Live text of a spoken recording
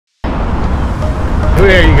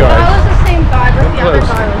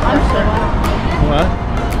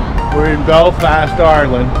We're in Belfast,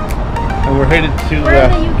 Ireland, and we're headed to we're in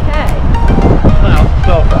the UK. Well,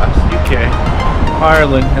 Belfast, UK,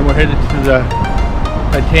 Ireland, and we're headed to the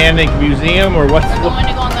Titanic Museum, or what's We're going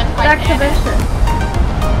to go on the exhibition.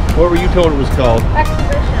 What were you told it was called?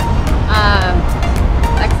 Exhibition.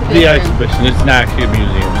 Exhibition. The exhibition. It's not actually a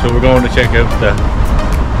museum, so we're going to check out the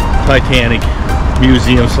Titanic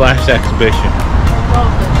Museum / exhibition.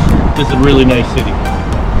 This is a really nice city.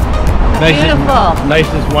 Beautiful.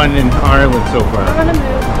 Nicest one in Ireland so far. We're gonna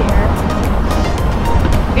move here.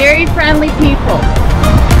 Very friendly people.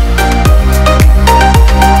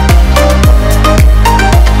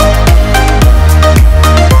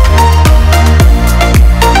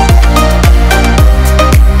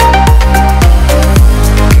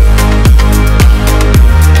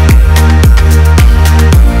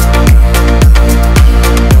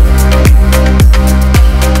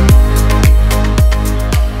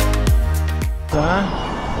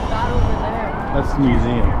 That's the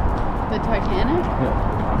museum. The Titanic? Yeah.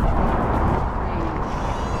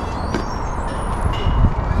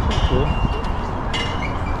 Cool.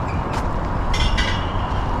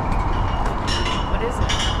 What is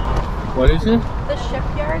it? What is it? The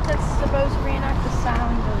shipyard that's supposed to reenact the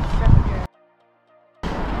sound of the shipyard.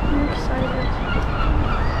 I'm excited.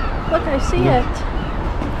 Look, I see it.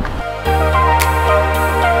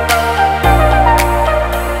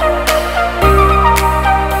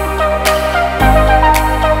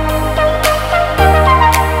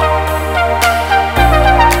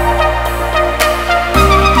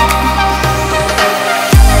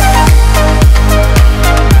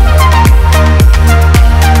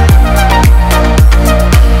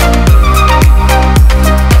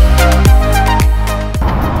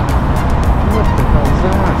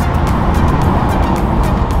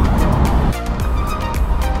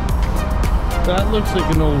 That looks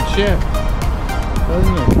like an old ship,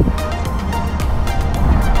 doesn't it?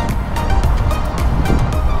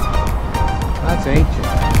 That's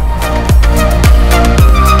ancient.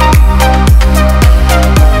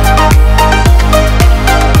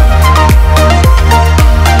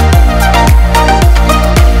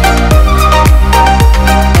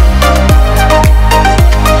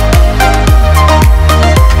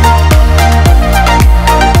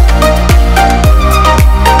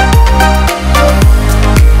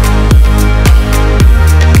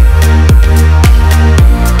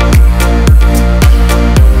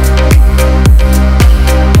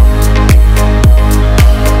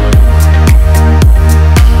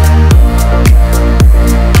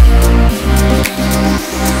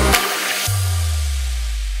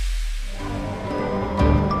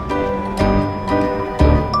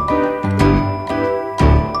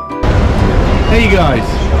 Hey you guys,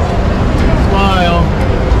 smile,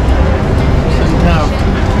 sit down.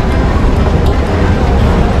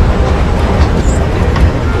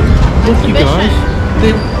 Look you guys,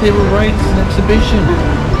 they were right, it's an exhibition.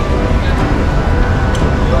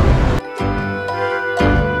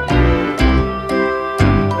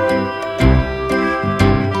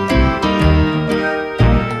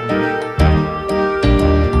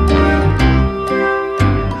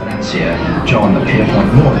 John at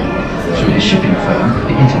Pierpont Morgan through his shipping firm, the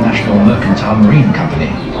International Mercantile Marine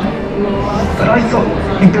Company. But I thought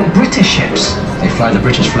you built British ships. They fly the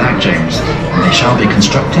British flag, James, and they shall be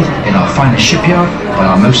constructed in our finest shipyard by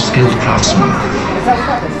our most skilled craftsmen.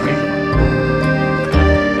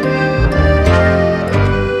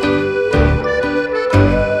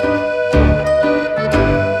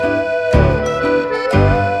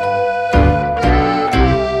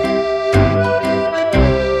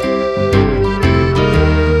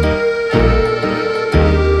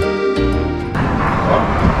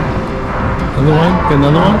 Another one? Get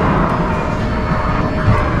another one?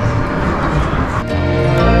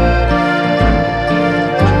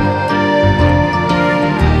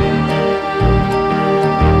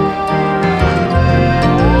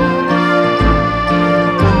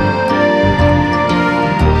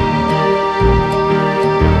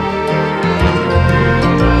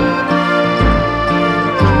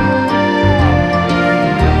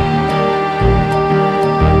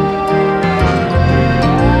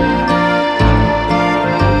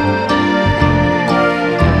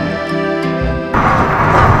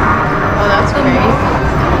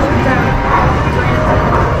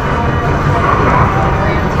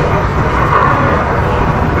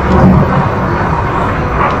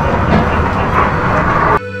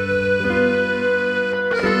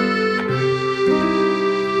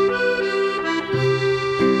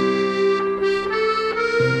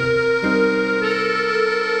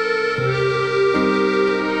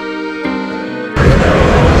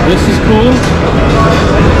 This is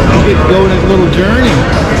cool. get to go on this little journey.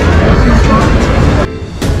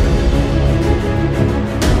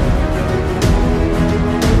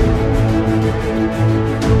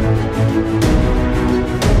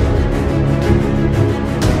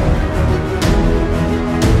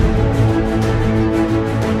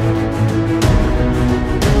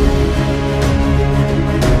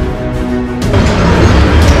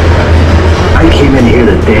 I came in here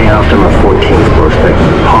the day after my 14th birthday,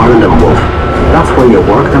 Harland and Wolff. That's where you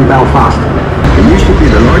worked in Belfast. It used to be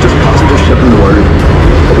the largest passenger ship in the world,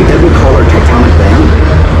 but we didn't call her Titanic then.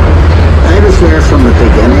 I was there from the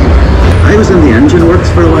beginning. I was in the engine works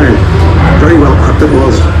for a while. Very well equipped it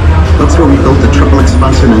was. That's where we built the triple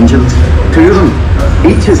expansion engines. 2 of them,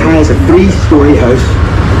 each as high as a 3-story house.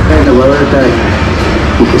 In the weather day,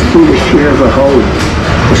 you could see the sheer of the hull,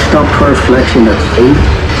 the stop for reflection at sea.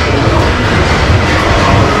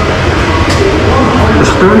 The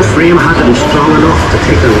stern frame had to be strong enough to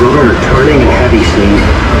take the rudder turning in heavy seas.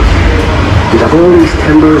 You'd have all these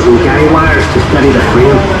timbers and guy wires to steady the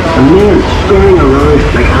frame, and men scurrying around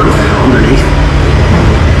like ants underneath.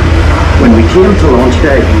 When we came to launch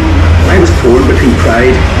day, I was torn between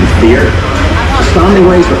pride and fear. The standing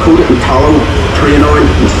ways were coated in tallow, train oil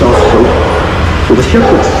and soft soap. So the ship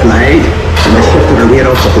would slide and they shifted her weight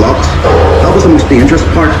off the blocks. That was the most dangerous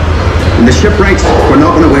part. And the shipwrights were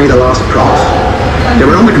knocking away the last props. They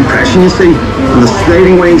were under compression, you see, and the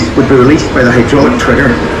sliding ways would be released by the hydraulic trigger.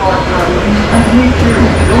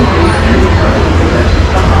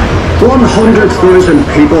 100,000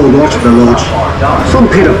 people watched the launch. Some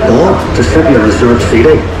paid a bob to sit in the reserved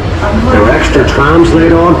seating. There were extra trams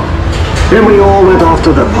laid on. Then we all went off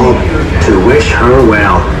to the pub to wish her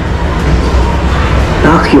well.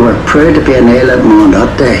 Doc, you were proud to be an island man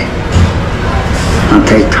that day. And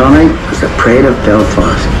Titanic was the pride of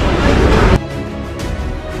Belfast.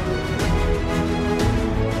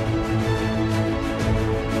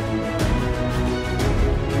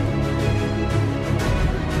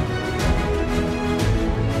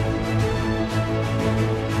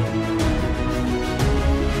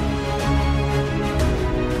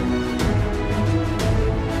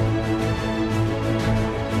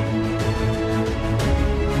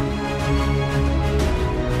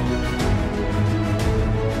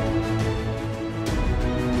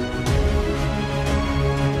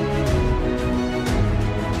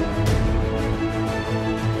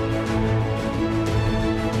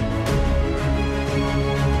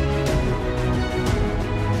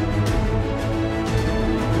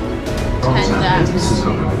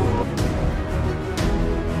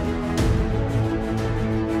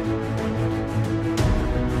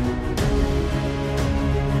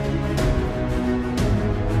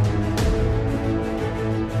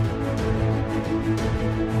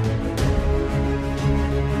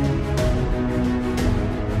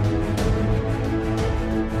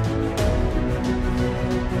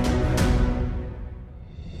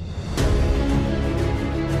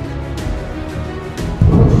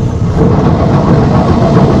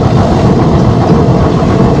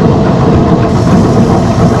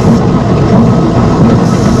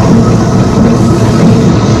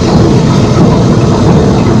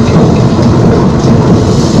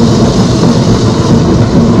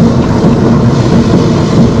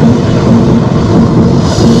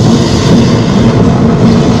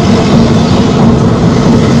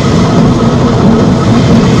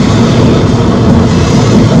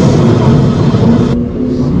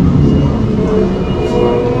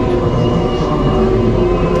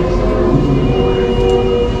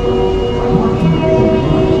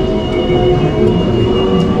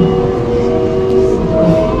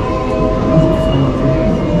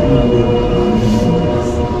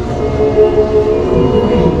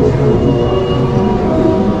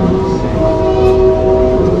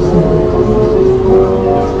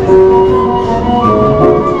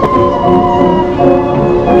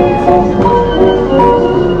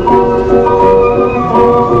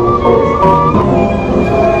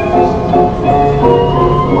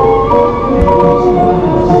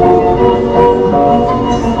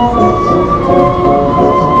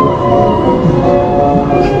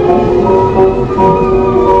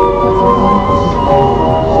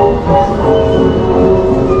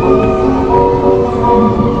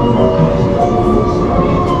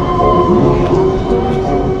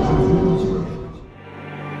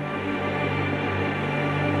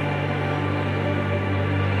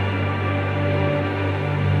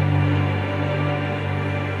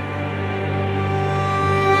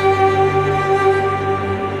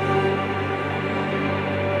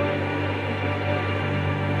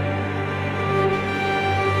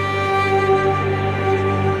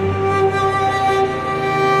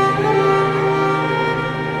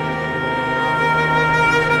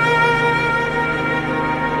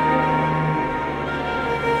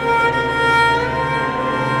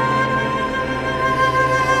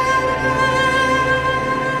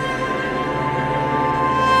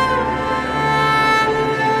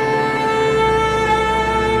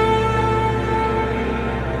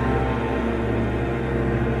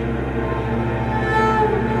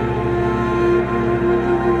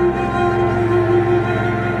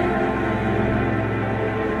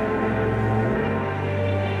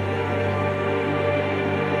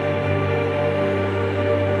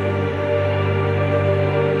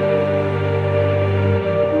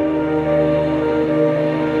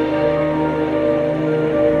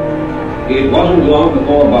 It wasn't long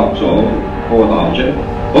before Vauxhall, Port Archer,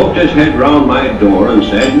 poked his head round my door and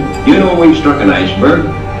said, "You know we struck an iceberg?"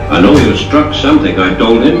 "I know you struck something," I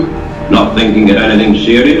told him, not thinking it anything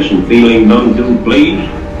serious and feeling none too pleased.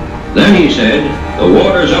 Then he said, "The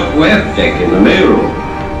water's up web deck in the mail room."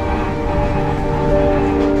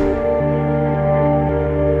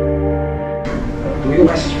 Do your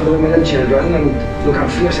best for the women and children and look out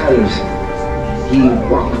for yourselves. He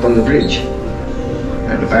walked on the bridge.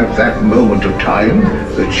 And about that moment of time,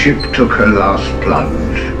 the ship took her last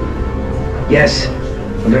plunge. Yes,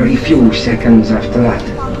 a very few seconds after that.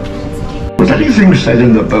 Was anything said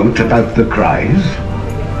in the boat about the cries?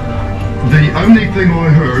 The only thing I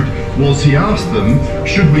heard was he asked them,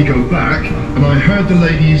 should we go back, and I heard the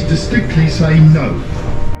ladies distinctly say no.